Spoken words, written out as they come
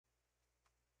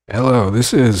Hello,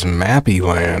 this is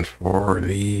Mappy-Land for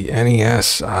the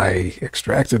NES. I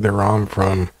extracted the ROM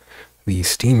from the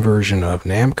Steam version of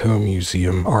Namco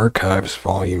Museum Archives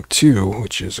Volume 2,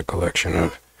 which is a collection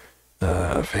of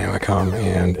Famicom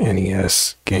and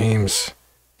NES games,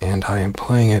 and I am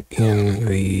playing it in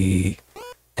the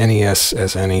NES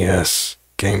SNES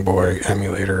Game Boy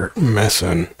emulator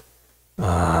Mesen.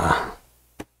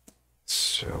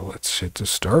 So let's hit the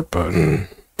start button.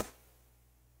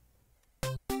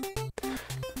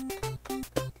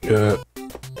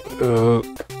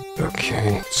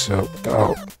 Okay, so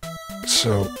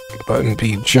button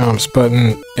B jumps,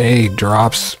 button A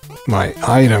drops my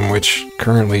item, which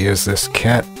currently is this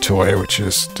cat toy, which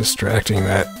is distracting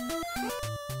that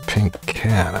pink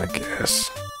cat, I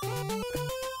guess.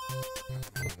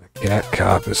 The cat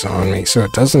cop is on me, so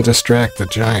it doesn't distract the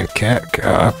giant cat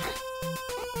cop.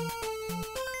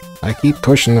 I keep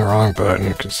pushing the wrong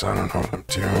button because I don't know what I'm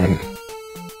doing.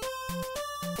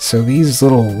 So these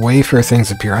little wafer things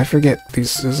appear. I forget,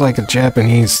 this is like a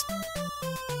Japanese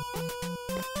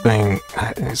thing.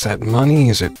 Is that money?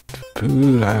 Is it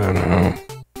food? I don't know.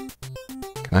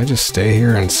 Can I just stay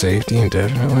here in safety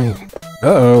indefinitely?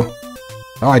 Uh-oh.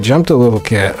 Oh, I jumped a little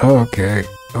cat. Oh, okay.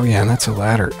 Oh yeah, and that's a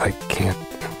ladder. I can't.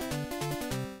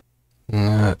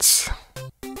 Nuts.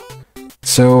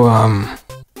 So,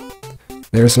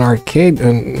 there's an arcade,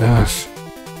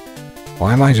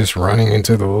 why am I just running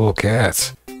into the little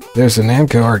cats? There's a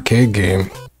Namco arcade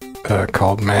game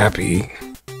called Mappy.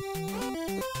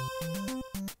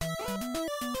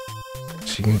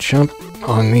 So you can jump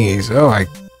on these. Oh, I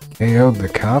KO'd the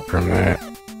cop from that.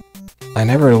 I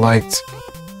never liked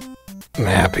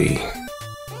Mappy.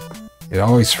 It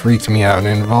always freaked me out, and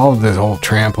it involved this whole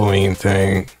trampoline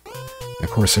thing.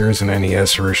 Of course, there is an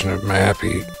NES version of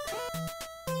Mappy.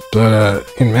 But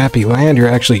in Mappy-Land, you're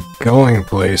actually going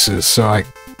places, so I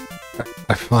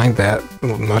find that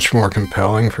much more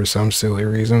compelling for some silly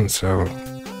reason. So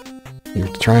you're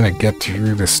trying to get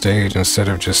through the stage instead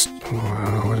of just,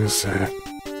 what is that?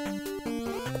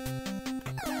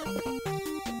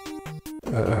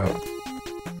 Uh-oh.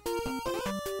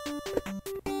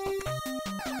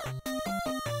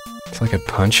 It's like a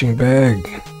punching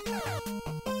bag.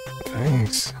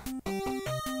 Thanks.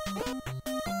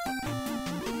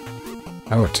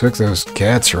 Oh, it took those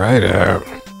cats right out.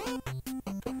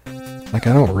 Like,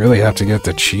 I don't really have to get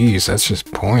the cheese, that's just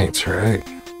points, right?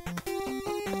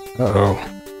 Uh-oh.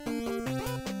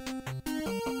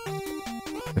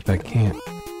 If I can't...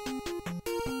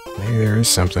 Maybe there is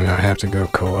something I have to go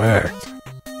collect.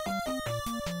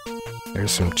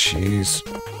 There's some cheese.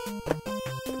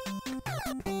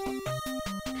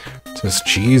 Does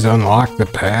cheese unlock the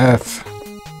path?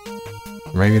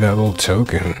 Maybe that little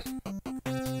token.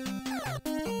 I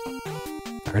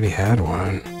already had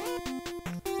one.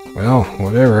 Well,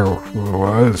 whatever it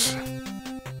was.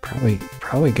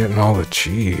 Probably getting all the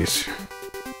cheese.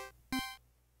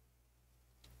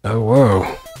 Oh,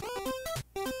 whoa.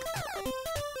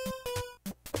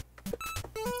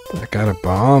 I got a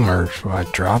bomb, or I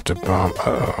dropped a bomb.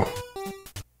 Uh-oh.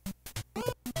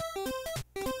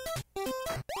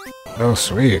 Oh,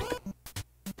 sweet.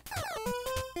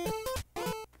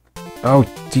 Oh,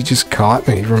 he just caught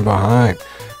me from behind.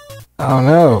 Oh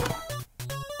no!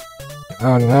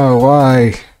 Oh no,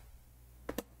 why?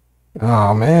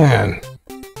 Oh man!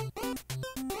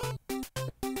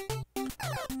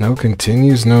 No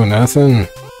continues, no nothing?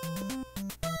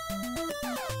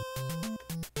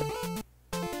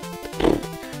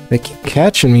 They keep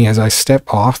catching me as I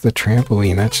step off the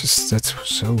trampoline, that's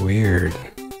so weird.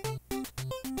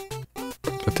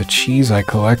 But the cheese I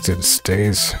collected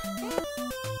stays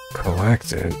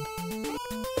collected.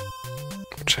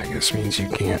 Which I guess means you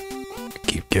can't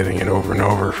keep getting it over and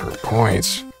over for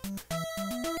points.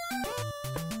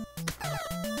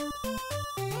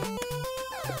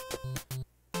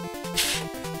 I'm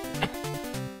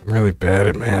really bad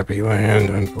at Mappy-Land,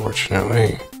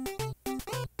 unfortunately.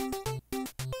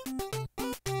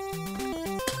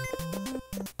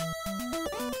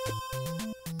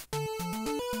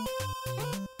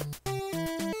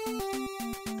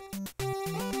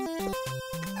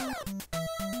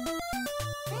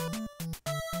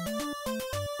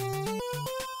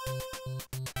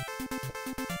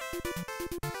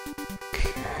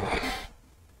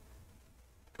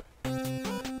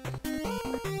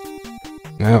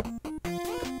 Now,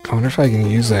 I wonder if I can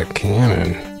use that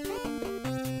cannon.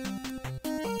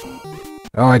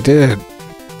 Oh, I did!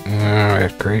 Oh,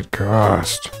 at great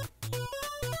cost.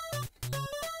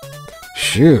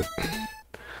 Shoot.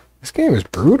 This game is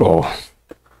brutal.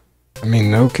 I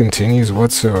mean, no continues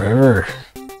whatsoever.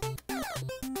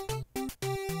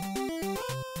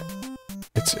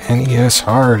 It's NES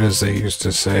hard, as they used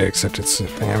to say, except it's the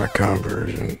Famicom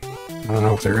version. I don't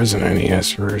know if there is an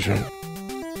NES version.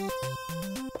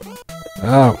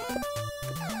 Oh.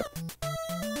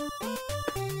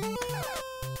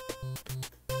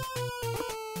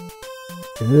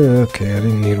 Okay, I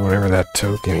didn't need whatever that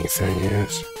tokeny thing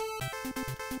is.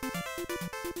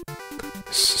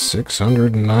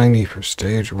 690 for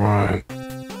stage 1.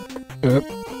 Yep.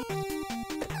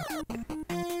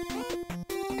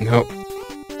 Nope.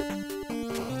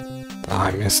 Oh,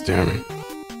 I missed him.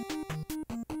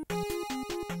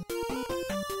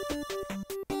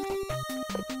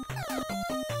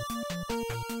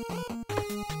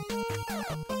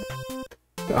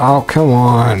 Oh, come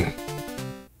on.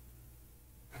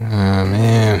 Oh,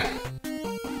 man.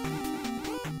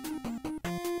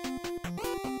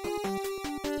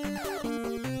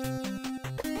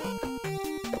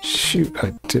 Shoot,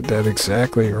 I did that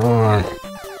exactly wrong.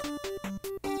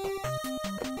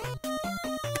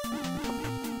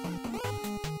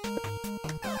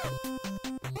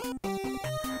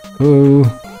 Ooh.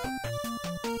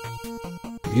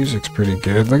 Music's pretty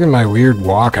good. Look at my weird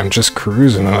walk. I'm just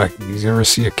cruising. Like, you ever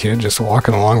see a kid just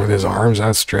walking along with his arms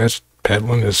outstretched,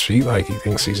 pedaling his feet like he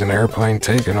thinks he's an airplane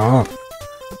taking off?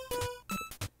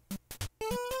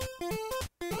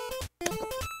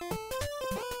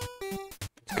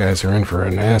 These guys are in for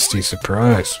a nasty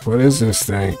surprise. What is this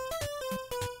thing?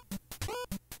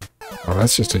 Oh,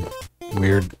 that's just a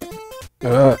weird...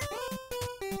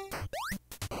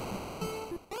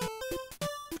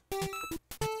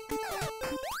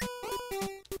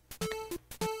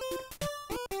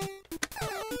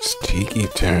 Tiki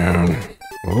Town.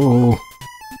 Oh.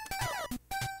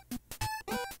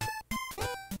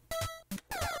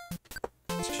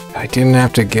 I didn't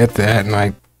have to get that and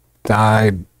I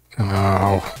died.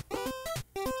 Oh.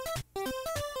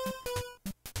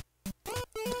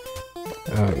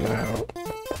 Oh no.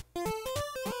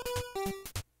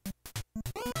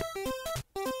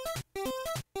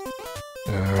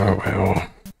 Oh well.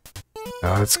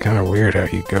 Oh, it's kind of weird how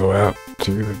you go out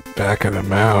through the back of the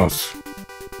mouse.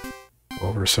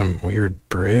 Over some weird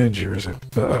bridge, or is it?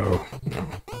 Uh-oh. No.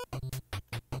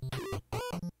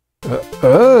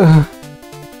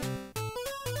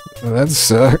 Well, that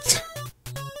sucked.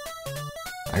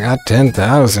 I got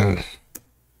 10,000.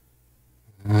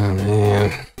 Oh,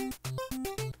 man.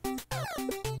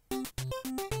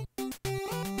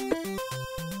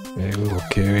 Hey, little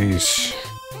kitties.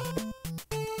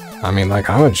 I mean, like,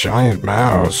 I'm a giant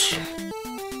mouse.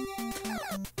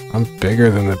 I'm bigger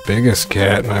than the biggest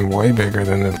cat, and I'm way bigger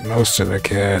than most of the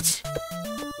cats.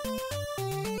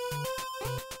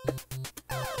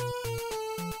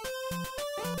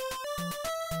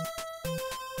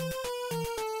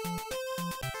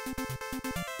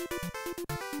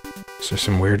 These are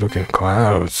some weird looking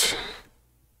clouds.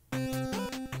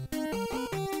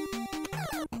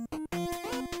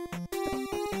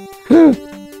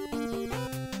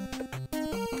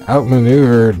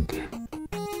 Outmaneuvered.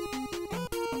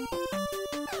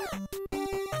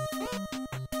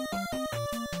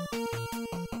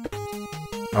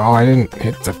 Oh, I didn't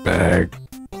hit the bag.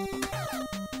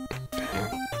 Damn.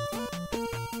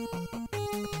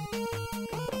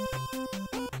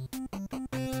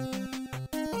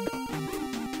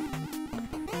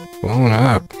 Blown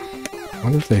up. I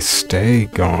wonder if they stay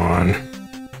gone.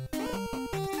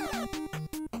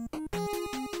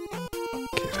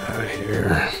 Get out of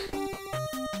here.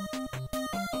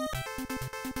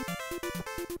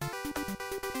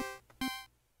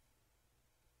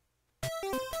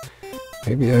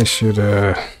 Maybe I should,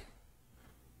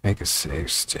 make a save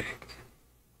state.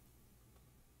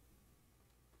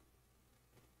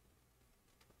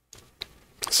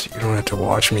 So you don't have to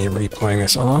watch me replaying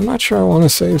this. Oh, I'm not sure I want to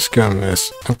save scum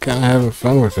this. I'm kind of having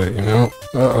fun with it, you know?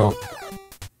 Uh-oh.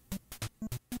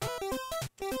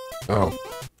 Oh.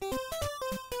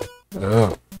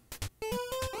 Oh.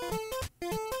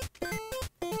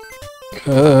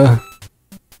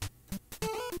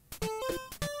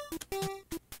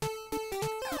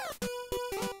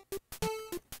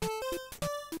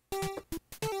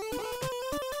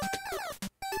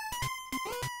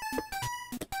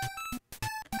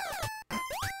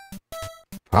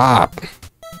 Pop!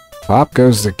 Pop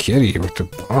goes the kitty with the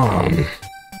bomb.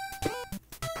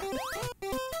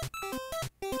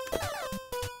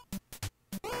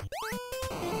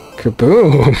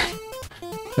 Kaboom!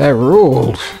 That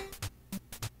ruled!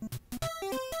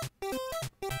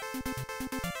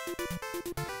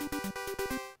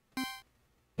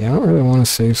 Yeah, I don't really want to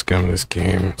save scum this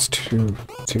game. It's too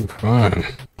fun.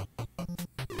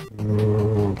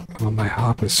 Oh, my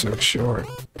hop is so short.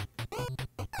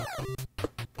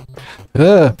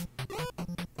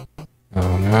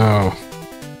 Oh no.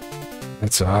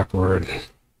 That's awkward.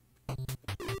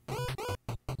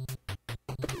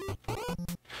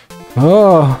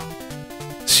 Oh!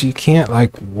 So you can't,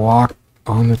 like, walk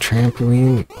on the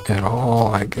trampoline at all,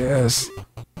 I guess.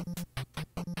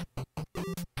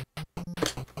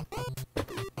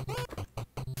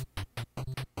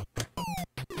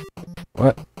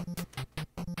 What?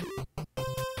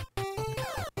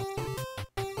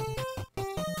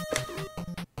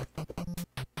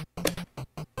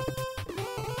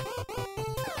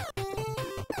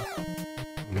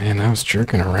 Man, I was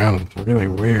jerking around really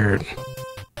weird.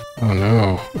 Oh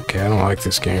no. Okay, I don't like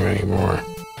this game anymore.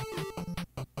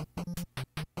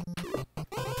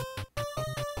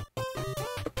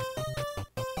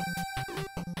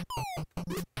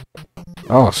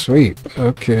 Oh, sweet.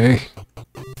 Okay.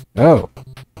 Oh.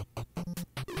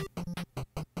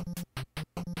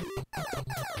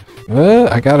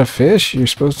 I got a fish? You're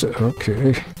supposed to...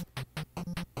 Okay.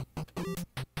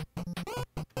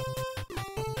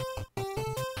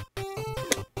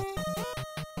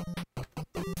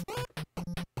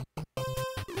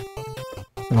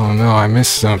 Oh no, I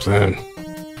missed something.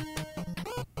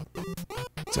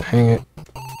 Dang it.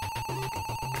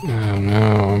 Oh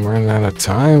no, I'm running out of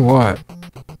time? What?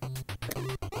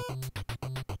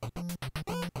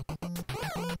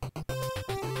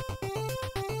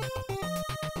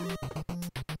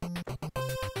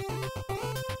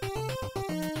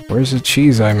 Where's the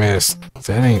cheese I missed?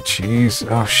 That ain't cheese.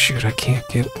 Oh shoot, I can't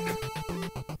get it.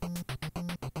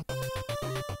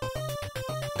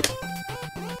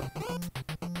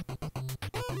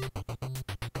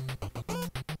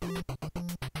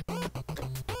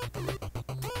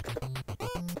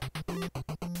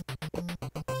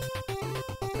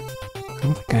 I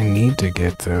don't think I need to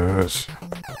get those.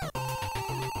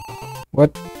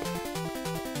 What?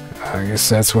 I guess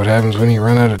that's what happens when you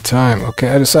run out of time. Okay,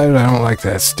 I decided I don't like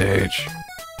that stage.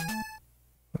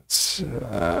 Let's,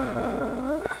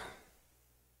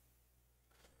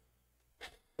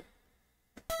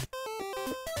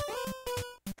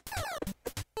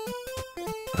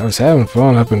 I was having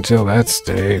fun up until that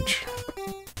stage.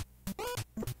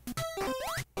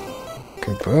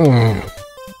 Kaboom.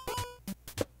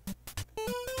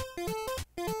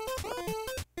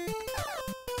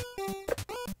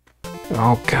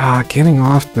 Oh god, getting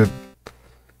off the...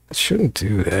 I shouldn't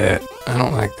do that. I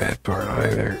don't like that part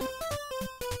either.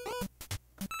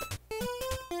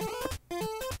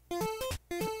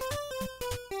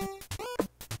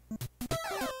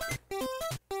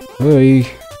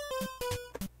 Hey.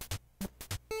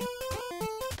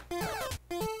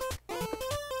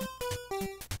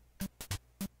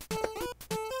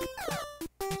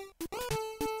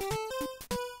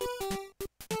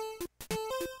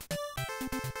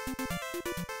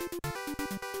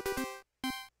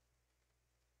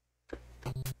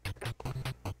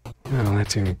 Oh, that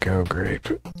didn't go great.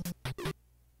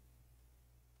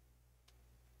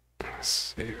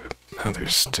 Let's see, another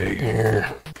state here.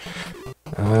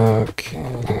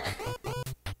 Okay.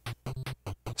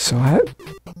 So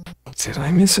did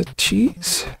I miss a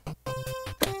cheese?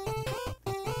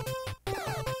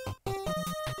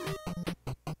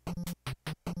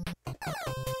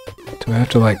 Do I have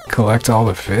to, like, collect all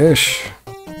the fish?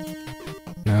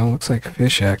 No, looks like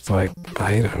fish act like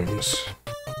items.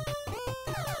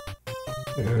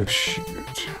 Oh, shoot.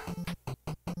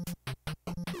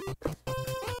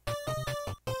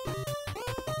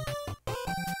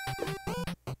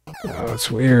 Oh, it's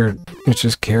weird. It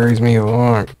just carries me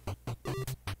along.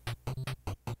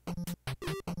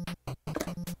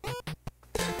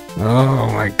 Oh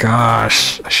my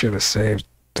gosh. I should have saved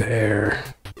there.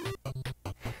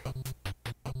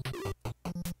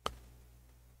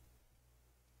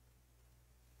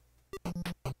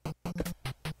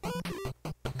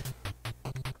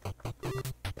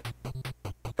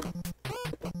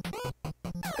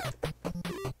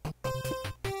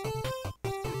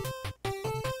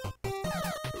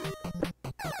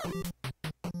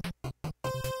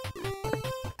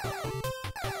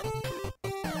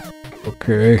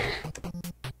 Okay.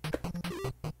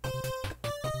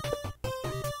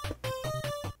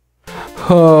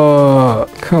 Oh,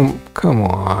 come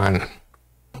on.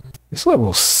 This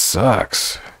level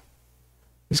sucks.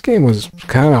 This game was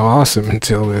kind of awesome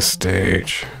until this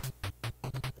stage.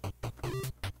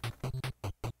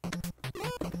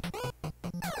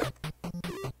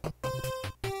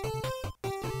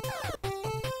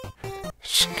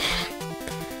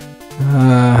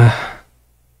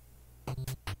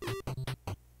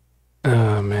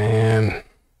 Oh man.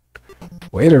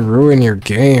 Way to ruin your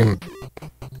game,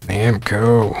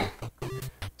 Namco.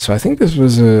 So I think this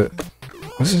was a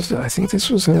Was this? I think this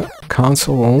was a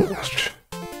console only.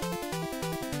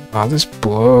 Oh, this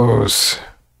blows.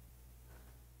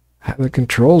 The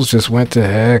controls just went to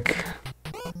heck.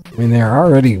 I mean, they're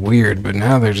already weird, but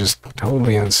now they're just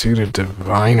totally unsuited to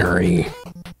binary.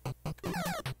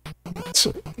 That's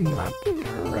not the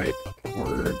right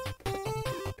word.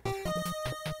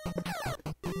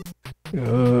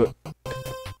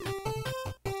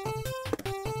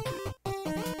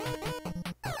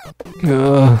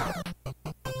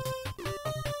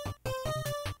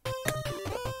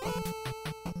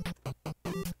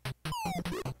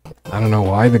 I don't know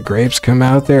why the grapes come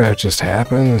out there. That just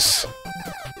happens.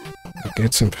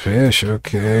 Get some fish,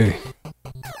 okay.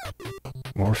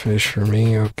 More fish for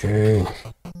me, okay.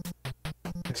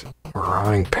 Is it a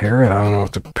rotting parrot? I don't know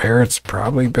if the parrot's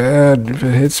probably bad if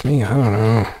it hits me. I don't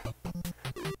know.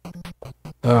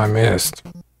 Oh, I missed.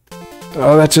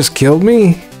 Oh, that just killed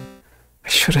me? I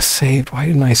should have saved. Why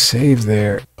didn't I save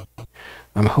there?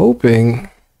 I'm hoping,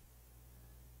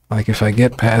 like, if I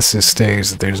get past this stage,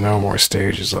 that there's no more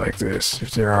stages like this.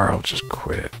 If there are, I'll just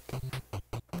quit.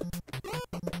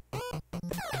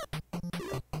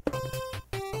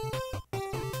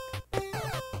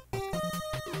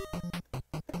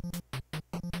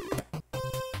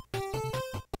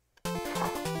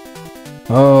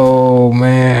 Oh,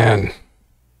 man.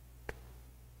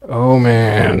 Oh,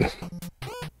 man.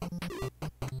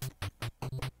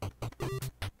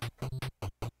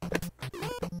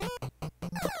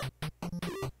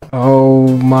 Oh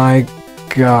my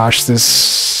gosh, this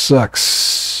sucks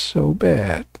so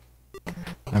bad.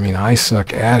 I mean, I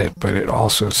suck at it, but it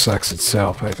also sucks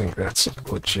itself. I think that's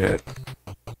legit.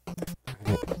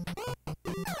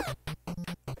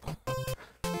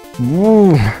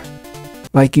 Woo.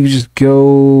 Like you just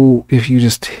go, if you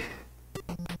just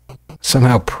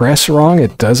somehow press wrong,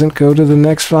 it doesn't go to the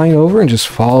next vine over and just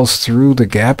falls through the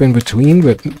gap in between,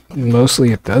 but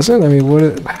mostly it doesn't? I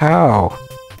mean, how?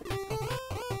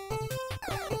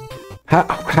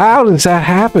 How does that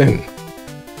happen?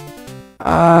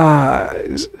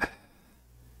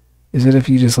 Is it if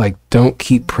you just like don't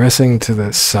keep pressing to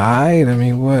the side? I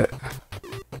mean, what?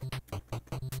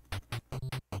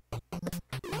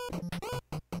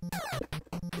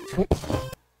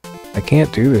 I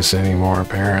can't do this anymore,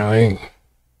 apparently.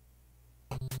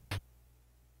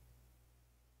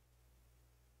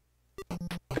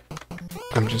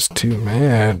 I'm just too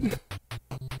mad.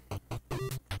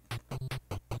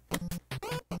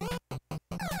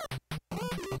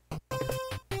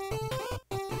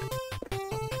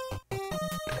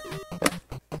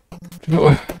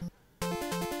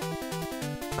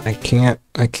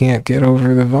 I can't get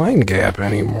over the vine gap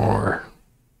anymore.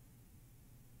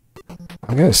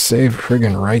 I'm gonna save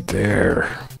friggin' right there.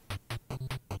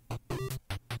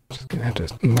 Just gonna have to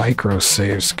micro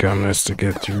save scum this to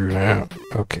get through now.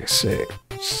 Okay, save.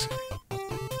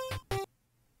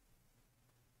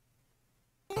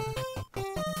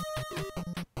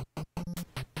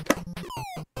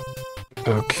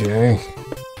 Okay.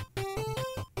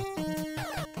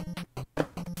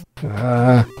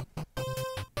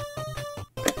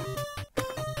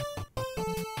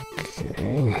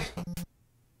 Okay.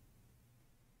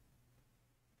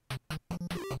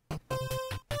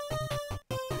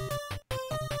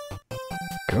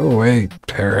 Go away,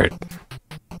 parrot.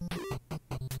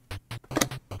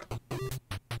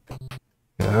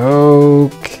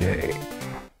 Okay.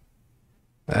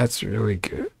 That's really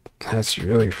good. That's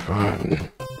really fun.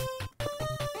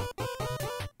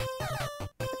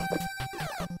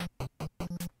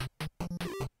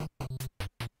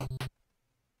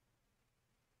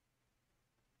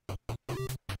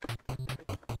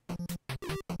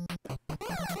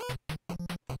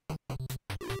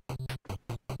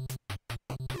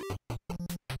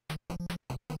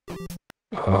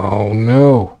 Oh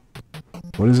no!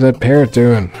 What is that parrot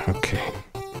doing? Okay.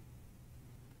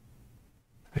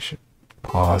 I should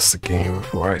pause the game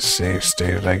before I save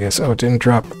state it, I guess. Oh, it didn't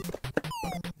drop.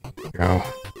 Go.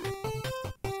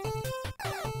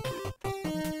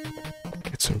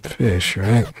 Get some fish,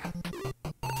 right?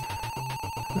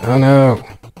 Oh no!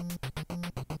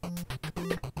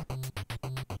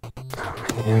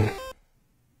 Oh man.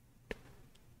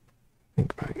 I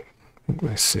think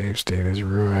my save state is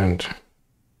ruined.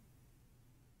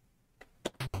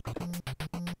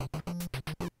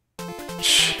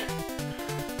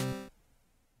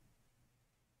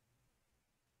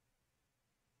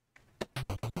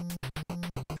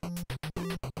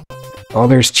 Oh,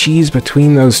 there's cheese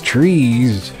between those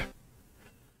trees.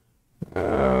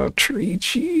 Oh, tree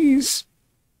cheese.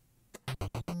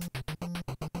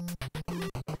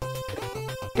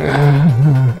 You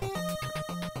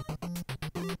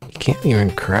can't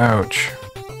even crouch.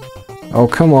 Oh,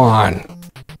 come on.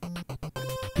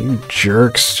 You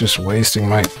jerks, just wasting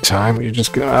my time. You're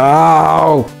just gonna...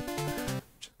 Oh!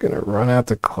 Just gonna run out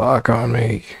the clock on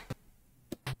me.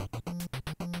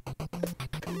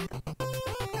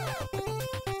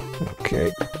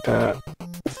 Okay,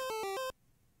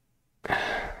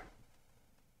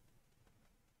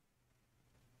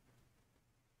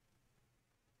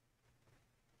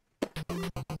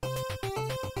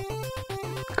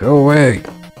 Go away.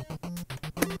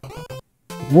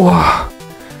 Whoa!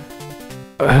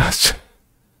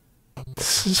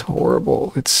 This is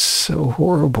horrible. It's so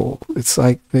horrible. It's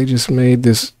like they just made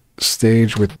this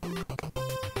stage with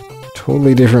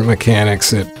totally different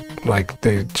mechanics that, like,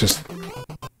 they just...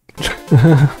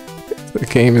 The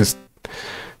game is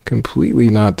completely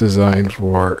not designed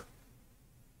for,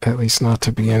 at least not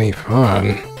to be any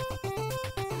fun.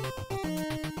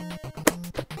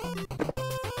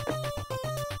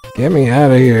 Get me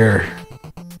out of here.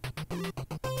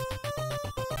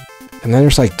 And then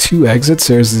there's like 2 exits.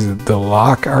 There's the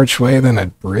lock archway, then a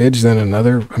bridge, then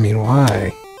another. I mean,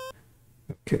 why?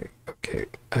 Okay, okay.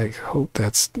 I hope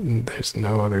there's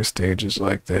no other stages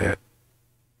like that.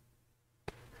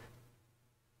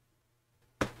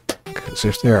 Because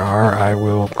if there are, I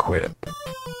will quit.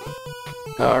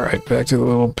 Alright, back to the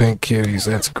little pink kitties.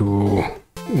 That's cool.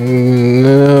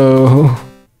 No.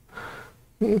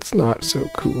 It's not so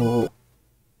cool.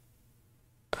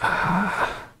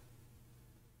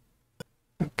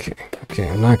 Okay, okay,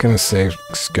 I'm not gonna save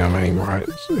scum anymore.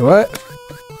 What?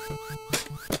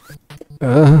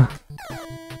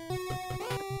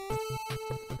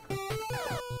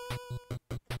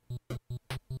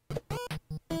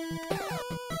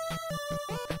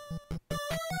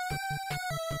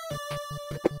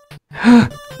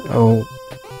 Oh,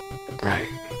 right.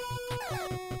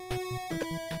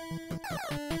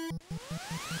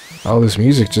 Oh, this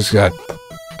music just got...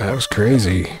 That was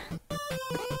crazy.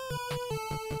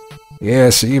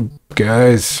 Yeah, see you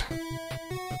guys.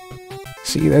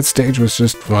 See, that stage was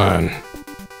just fun.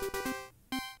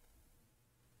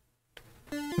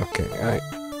 Okay,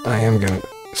 I am gonna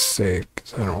save,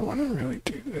 because I don't want to really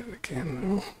do that again,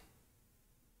 though.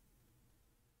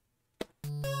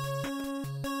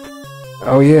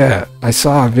 Oh yeah, I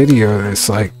saw a video of this,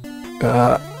 like,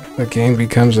 the game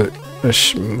becomes a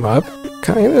shmup,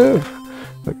 kind of?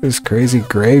 Like this crazy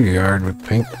graveyard with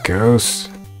pink ghosts.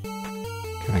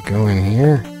 Can I go in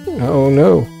here? Oh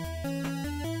no.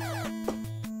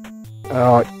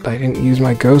 Oh, I didn't use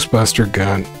my Ghostbuster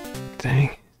gun.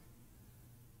 Dang.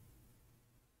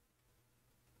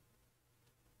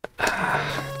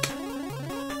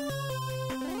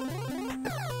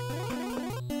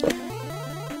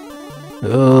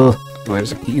 Oh,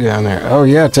 there's a key down there. Oh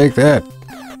yeah, take that.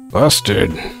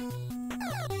 Busted.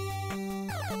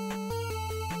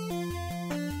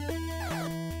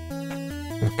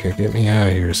 Okay, get me out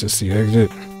of here. Is this the exit?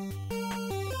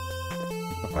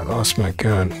 Oh, I lost my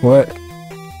gun. What?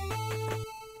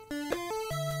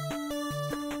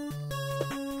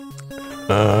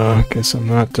 Guess I'm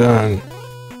not done.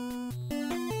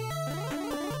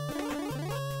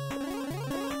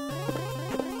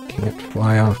 Can't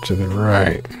fly off to the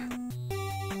right.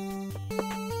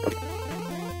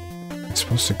 Am I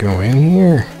supposed to go in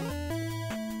here?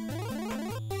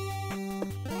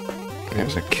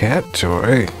 There's a cat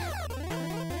toy.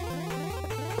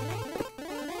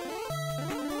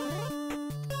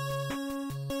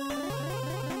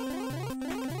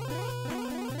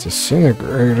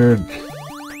 Disintegrated.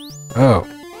 Oh.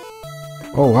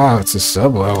 Oh wow, it's a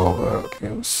sub-level. Okay,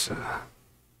 this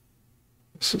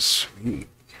is sweet.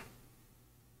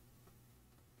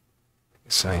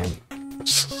 Guess I am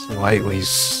slightly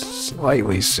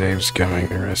save scumming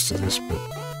the rest of this, but...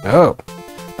 Oh!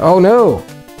 Oh no!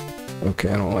 Okay,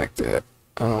 I don't like that.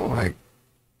 I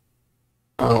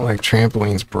don't like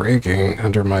trampolines breaking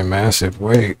under my massive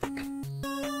weight.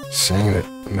 Saying that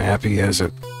Mappy has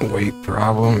a weight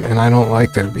problem, and I don't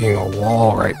like there being a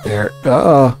wall right there.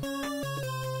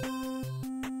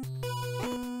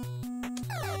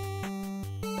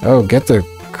 Oh, get the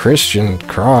Christian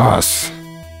cross.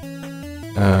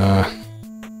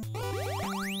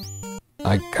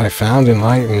 I found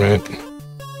enlightenment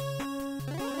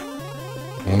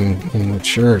in the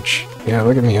church. Yeah,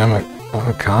 look at me. I'm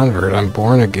a convert. I'm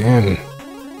born again.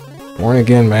 Born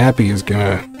again Mappy is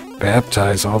gonna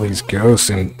baptize all these ghosts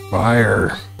in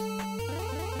fire.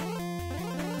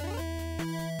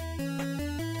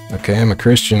 Okay, I'm a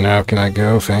Christian now. Can I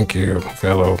go? Thank you,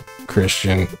 fellow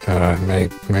Christian.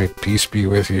 May peace be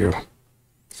with you.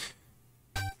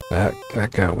 That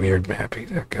got weird, Mappy.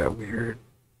 That got weird.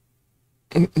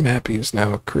 Mappy is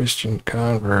now a Christian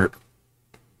convert.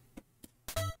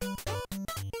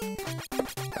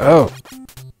 Oh!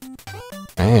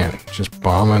 Man, just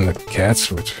bombing the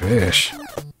cats with fish.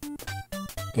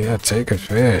 Yeah, take a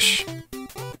fish.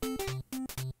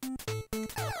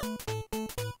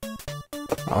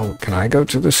 Oh, can I go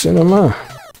to the cinema?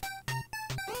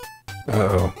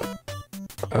 Uh-oh.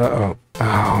 Uh-oh.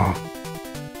 Oh.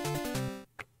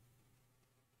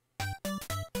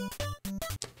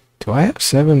 Do I have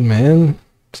 7 men?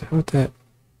 Is that what that...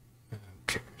 Who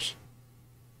cares?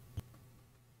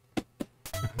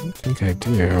 I don't think I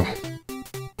do.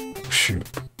 Oh, shoot.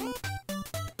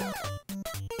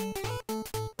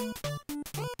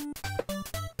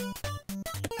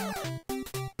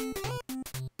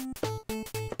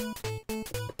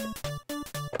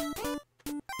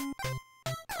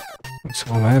 What's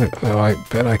all that? Oh, I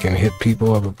bet I can hit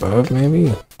people up above,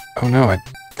 maybe? Oh no, I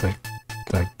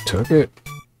took it.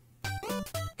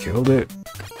 Killed it.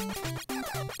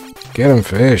 Get him,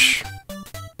 fish.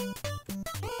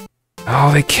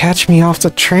 Oh, they catch me off the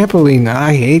trampoline.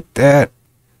 I hate that.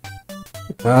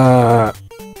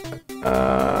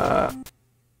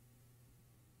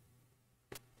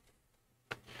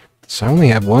 So I only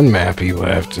have one Mappy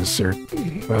left. Is there,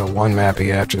 well, one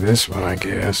Mappy after this one, I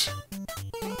guess.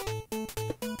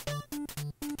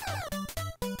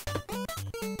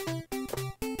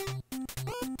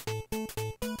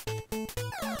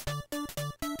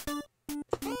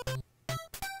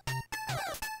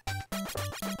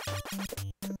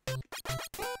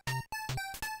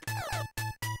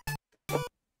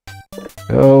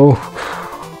 Oh,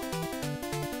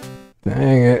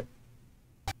 dang it.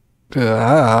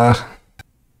 Ah.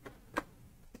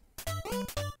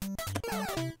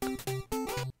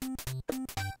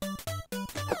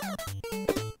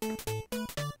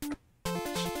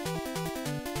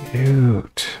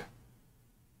 Shoot.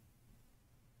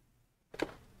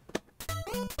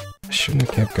 I shouldn't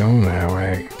have kept going that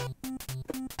way.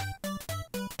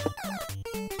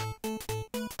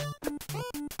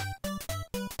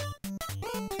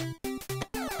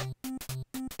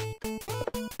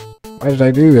 Why did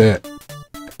I do that?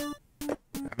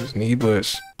 That was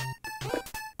needless.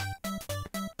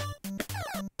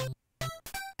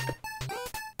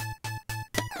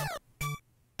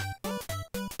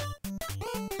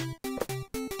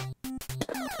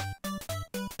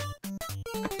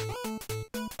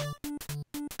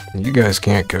 You guys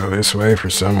can't go this way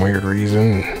for some weird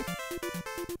reason.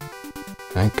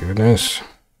 Thank goodness.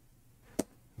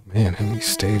 Man, how many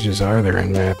stages are there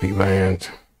in Mappy-Land?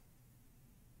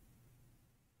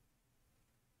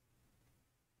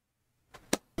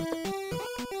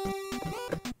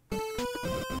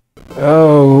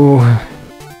 Oh,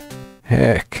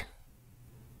 heck.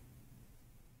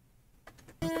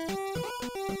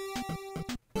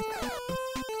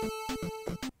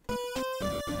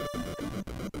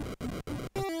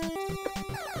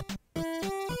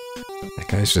 That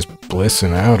guy's just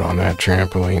blissing out on that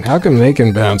trampoline. How come they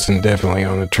can bounce indefinitely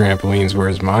on the trampolines,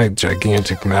 whereas my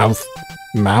gigantic mouse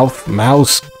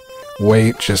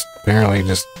weight just apparently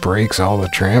just breaks all the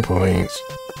trampolines?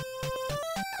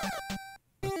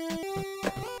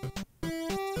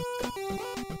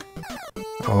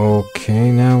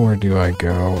 Okay, now where do I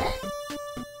go?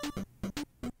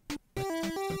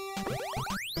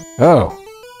 Oh,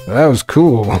 that was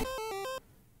cool.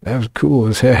 That was cool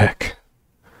as heck.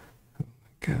 Oh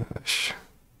my gosh.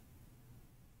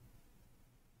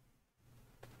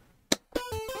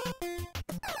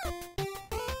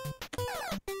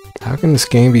 How can this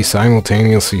game be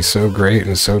simultaneously so great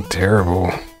and so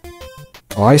terrible?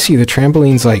 Oh, I see, the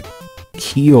trampolines like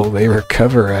heal, they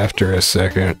recover after a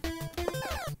second.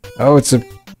 Oh, it's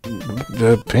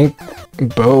the pink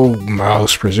bow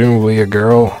mouse, presumably a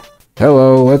girl.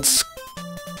 Hello, let's...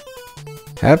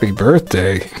 Happy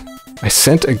birthday. I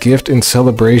sent a gift in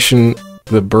celebration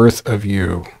the birth of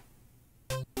you.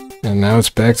 And now it's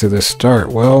back to the start.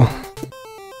 Well,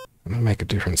 I'm gonna make a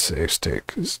different save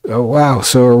state. Oh wow,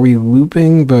 so are we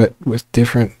looping but with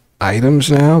different items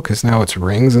now? Because now it's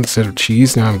rings instead of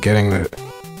cheese. Now I'm getting the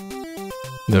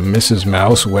Mrs.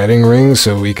 Mouse wedding ring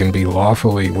so we can be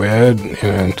lawfully wed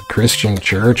in a Christian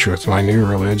church with my new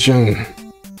religion.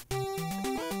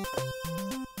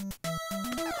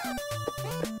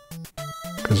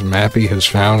 Because Mappy has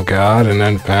found God and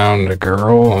then found a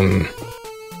girl, and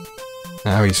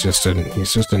now he's just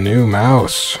a new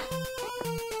mouse.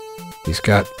 He's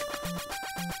got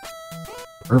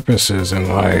purposes in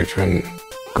life and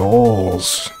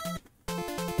goals.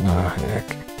 Ah,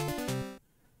 heck.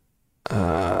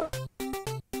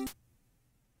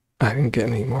 I didn't get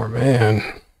any more man.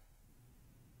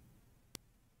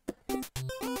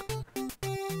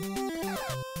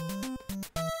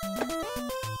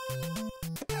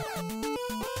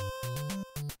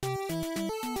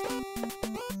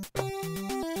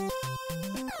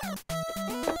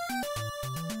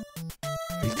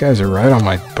 These guys are right on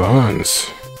my buns.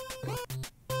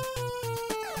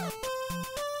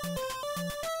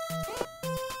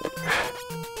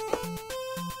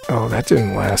 Oh, that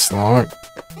didn't last long.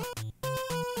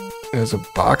 There's a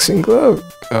boxing glove?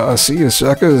 See you,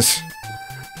 suckers.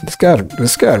 This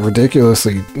got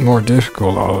ridiculously more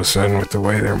difficult all of a sudden with the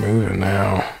way they're moving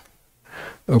now.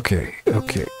 Okay.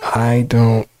 I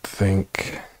don't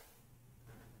think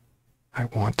I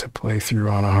want to play through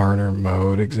on a harder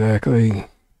mode exactly.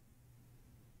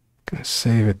 Gonna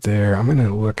save it there. I'm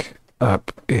gonna look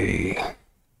up a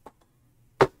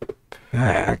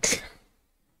fact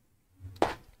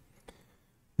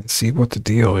and see what the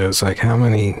deal is. Like how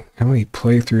many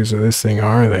playthroughs of this thing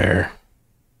are there?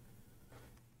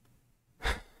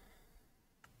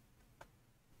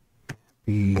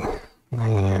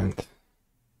 Mappy-Land.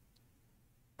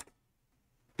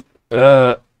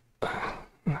 I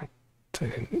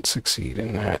didn't succeed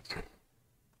in that.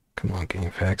 Come on,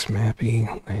 GameFAQs,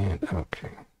 Mappy-Land. Okay.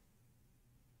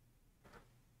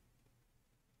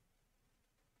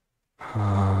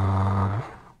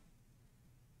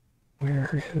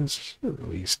 Where is the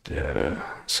release data?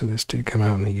 So this did come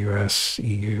out in the US,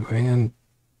 EU, and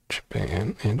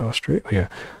Japan, and Australia.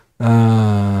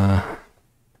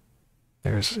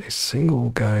 There's a single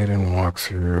guide and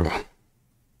walkthrough.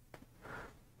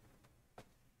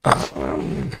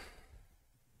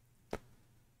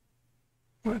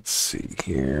 Let's see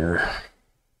here.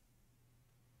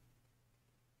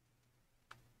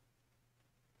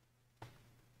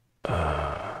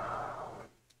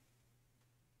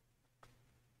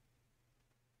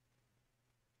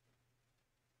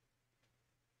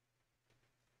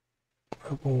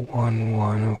 Level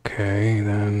 1, okay,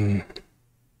 then.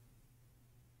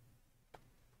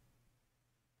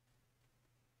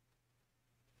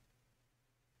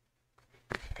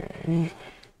 Okay.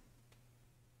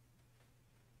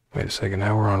 Wait a second,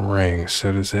 now we're on rings,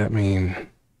 so does that mean...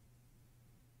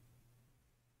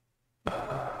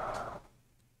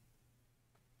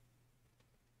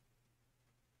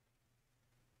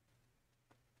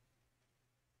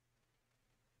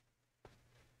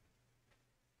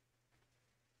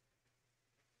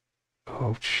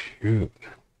 Oh, shoot.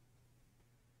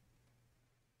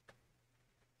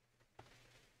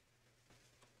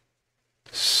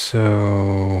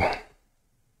 So...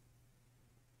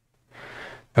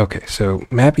 Okay, so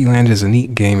Mappy-Land is a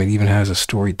neat game. It even has a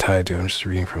story tied to it. I'm just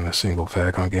reading from a single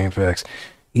fact on GameFAQs.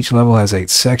 Each level has 8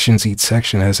 sections. Each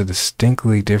section has a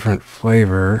distinctly different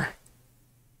flavor,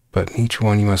 but in each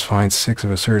one you must find 6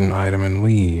 of a certain item and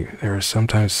leave. There are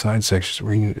sometimes side sections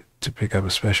where you need to pick up a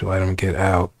special item and get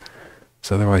out.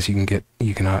 So otherwise you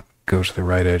cannot go to the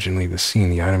right edge and leave the scene.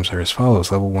 The items are as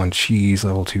follows: level 1 cheese,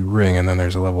 level 2 ring, and then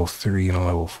there's a level 3 and a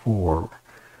level 4.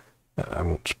 I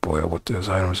won't spoil what those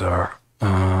items are.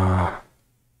 On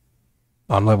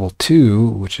level 2,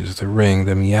 which is the ring,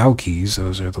 the Meowkies,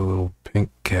 those are the little pink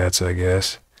cats, I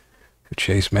guess, who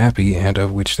chase Mappy, and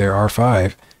of which there are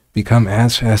 5, become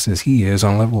as fast as he is.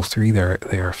 On level 3,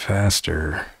 they are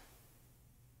faster.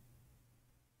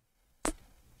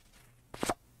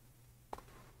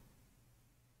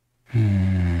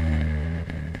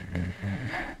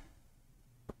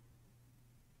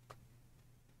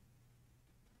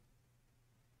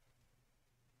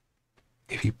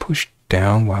 If you push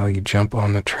down while you jump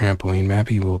on the trampoline,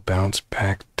 Mappy will bounce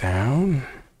back down.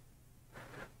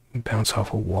 Bounce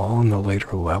off a wall in the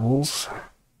later levels.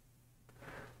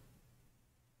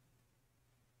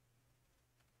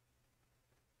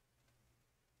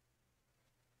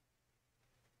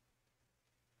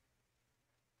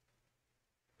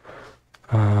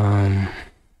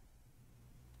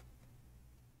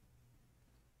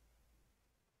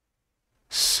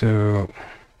 So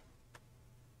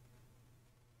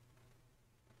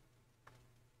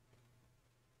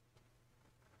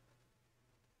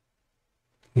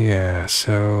yeah,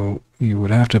 so you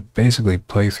would have to basically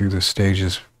play through the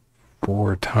stages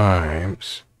 4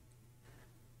 times.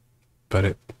 But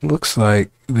it looks like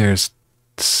there's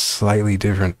slightly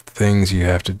different things you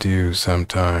have to do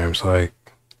sometimes, like,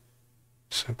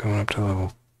 so going up to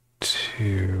level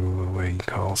 2, the way he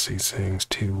calls these things,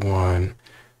 2-1.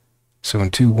 So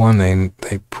in 2-1,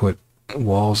 they put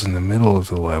walls in the middle of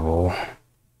the level.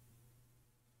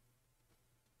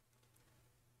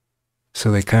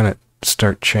 So they kind of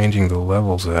start changing the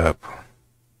levels up.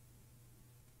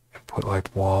 And put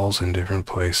like walls in different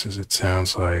places, it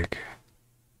sounds like.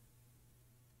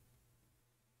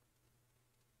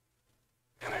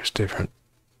 And there's different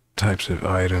types of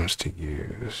items to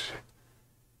use.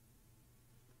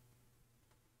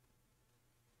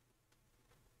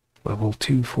 Level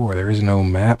 2-4. There is no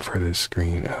map for this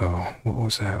screen. Oh, what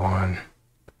was that one?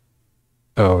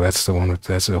 Oh, that's the one with,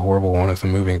 that's the horrible one with the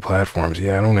moving platforms.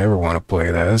 Yeah, I don't ever want to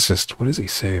play that. That's just, what does he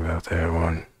say about that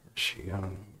one? She, I don't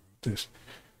know. This.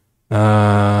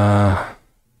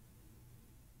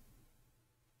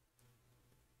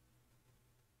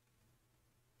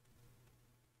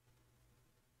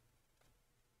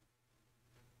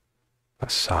 A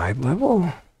side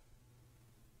level?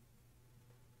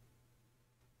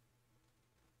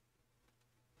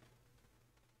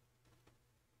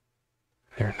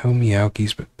 There are no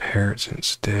Meowkies but parrots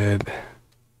instead.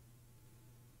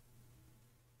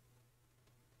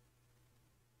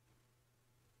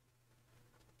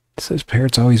 It says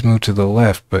parrots always move to the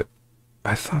left, but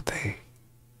I thought they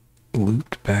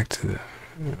looped back to the... I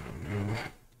don't know.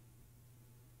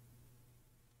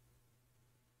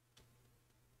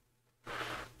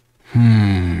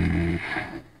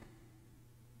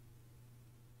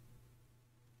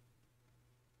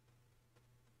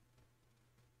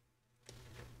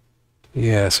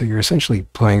 Yeah, so you're essentially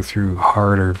playing through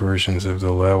harder versions of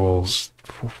the levels.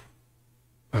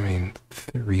 I mean,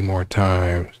 3 more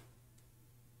times.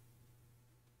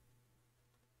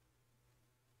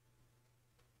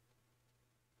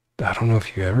 I don't know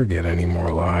if you ever get any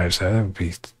more lives. That would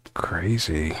be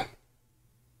crazy.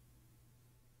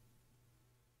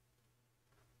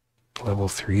 Level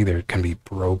 3, there can be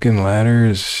broken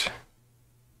ladders.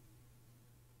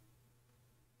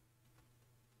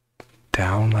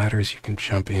 Down ladders you can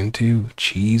jump into.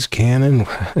 Cheese cannon?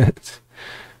 What?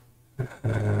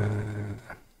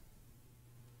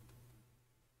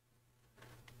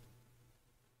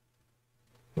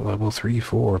 Level 3,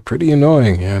 4. Pretty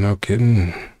annoying. Yeah, no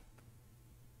kidding.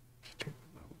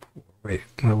 Wait,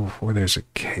 level 4, there's a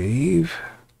cave?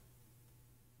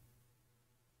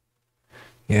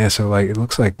 Yeah, so like it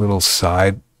looks like little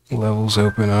side levels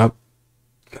open up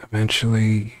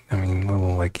eventually. I mean,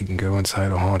 little like you can go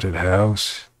inside a haunted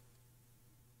house.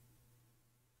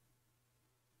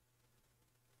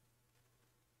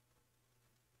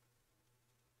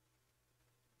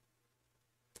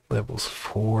 Levels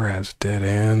 4 has dead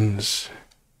ends.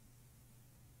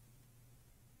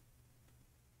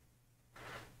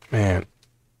 Man,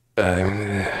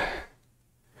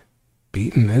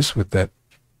 beating this with that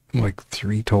like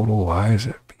 3 total lives,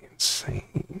 that'd be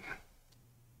insane.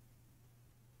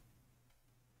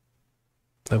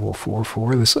 Level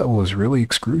 4-4. This level is really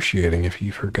excruciating if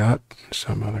you forgot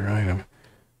some other item.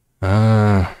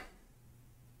 I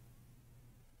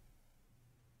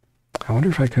wonder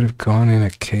if I could have gone in a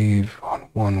cave on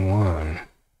 1-1.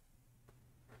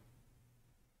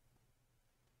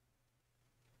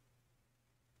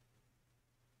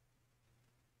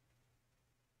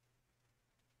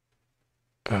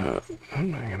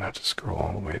 I'm gonna have to scroll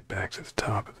all the way back to the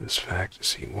top of this fact to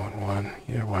see 1-1.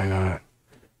 Yeah, why not?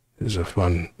 This is a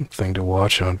fun thing to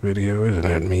watch on video, isn't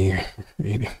it? Me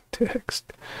reading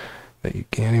text that you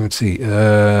can't even see.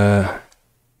 Level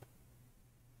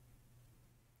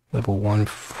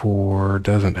 1-4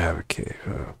 doesn't have a cave.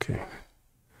 Okay.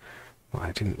 Well,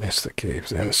 I didn't miss the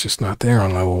caves then. It's just not there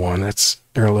on level 1. That's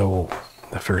their level,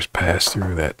 the first pass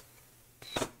through that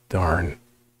darn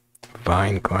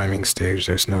vine climbing stage.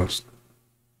 There's no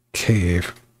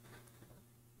cave.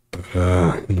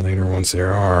 But in later ones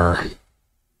there are.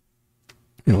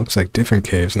 It looks like different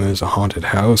caves, and there's a haunted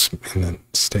house in the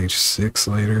stage 6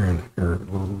 later,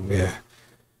 and yeah.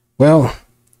 Well,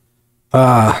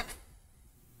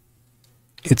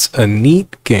 it's a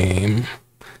neat game.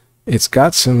 It's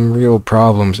got some real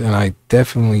problems, and I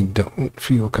definitely don't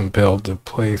feel compelled to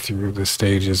play through the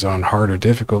stages on harder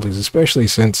difficulties, especially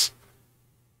since,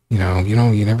 you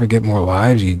never get more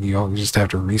lives. You just have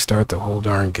to restart the whole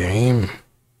darn game.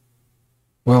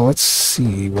 Well, let's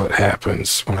see what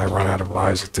happens when I run out of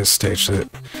lives at this stage.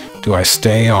 Do I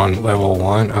stay on level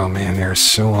 1? Oh man, they're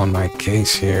so on my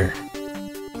case here.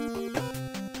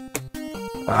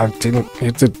 I didn't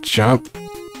hit the jump.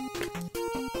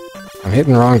 I'm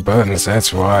hitting wrong buttons,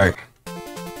 that's why.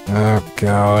 Oh,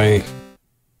 golly.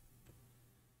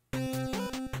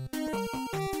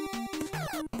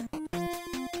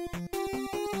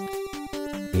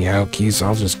 Meowkies,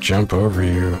 I'll just jump over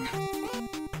you.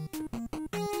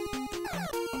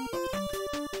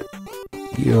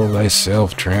 Heal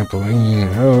thyself,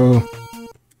 trampoline. Oh.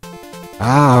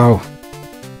 Ow.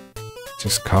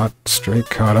 Just straight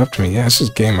caught up to me. Yeah, this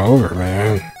is game over,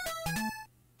 man.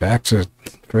 Back to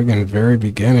friggin' very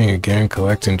beginning again,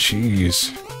 collecting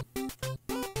cheese.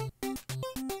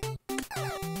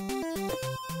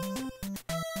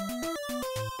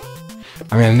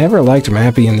 I mean, I never liked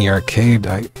Mappy in the arcade.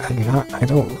 I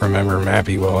don't remember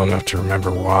Mappy well enough to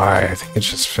remember why. I think it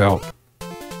just felt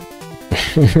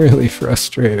really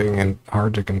frustrating and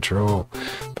hard to control.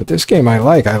 But this game I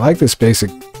like. I like this basic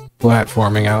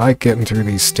platforming. I like getting through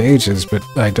these stages, but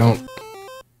the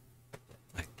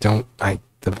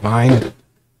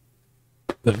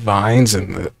vines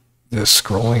and the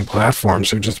scrolling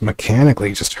platforms are just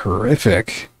mechanically just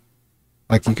horrific.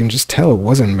 Like, you can just tell it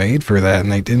wasn't made for that,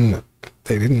 and they didn't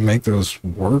make those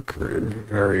work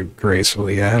very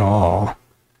gracefully at all.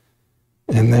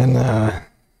 And then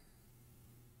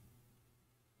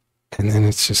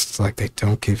it's just like they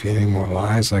don't give you any more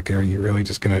lives. Like, are you really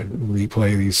just gonna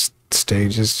replay these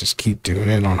stages? Just keep doing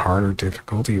it on harder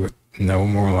difficulty with no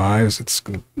more lives? It's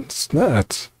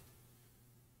nuts.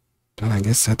 But I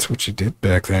guess that's what you did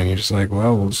back then. You're just like,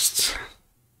 well, we'll just...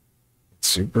 It's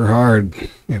super hard.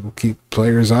 It will keep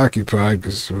players occupied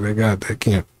because they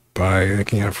can't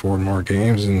afford more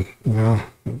games, and, you know,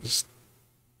 they'll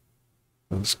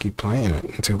just keep playing it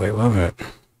until they love it.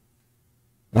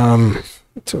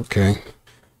 It's okay.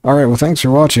 Alright, well, thanks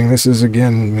for watching. This is,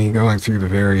 again, me going through the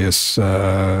various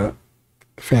Famicom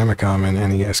and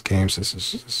NES games. This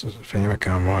is a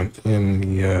Famicom one in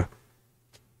the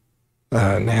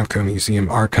Namco Museum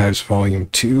Archives Volume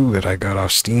 2 that I got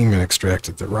off Steam and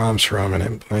extracted the ROMs from, and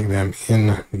I'm playing them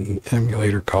in the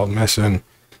emulator called Mesen.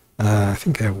 I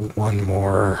think I have one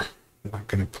more I'm not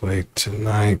going to play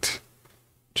tonight,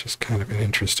 which is kind of an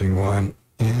interesting one.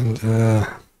 And,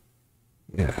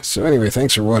 yeah, so anyway,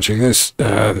 thanks for watching this.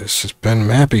 This has been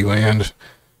Mappy-Land.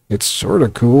 It's sort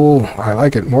of cool. I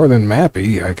like it more than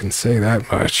Mappy, I can say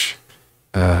that much.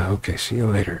 Okay, see you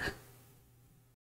later.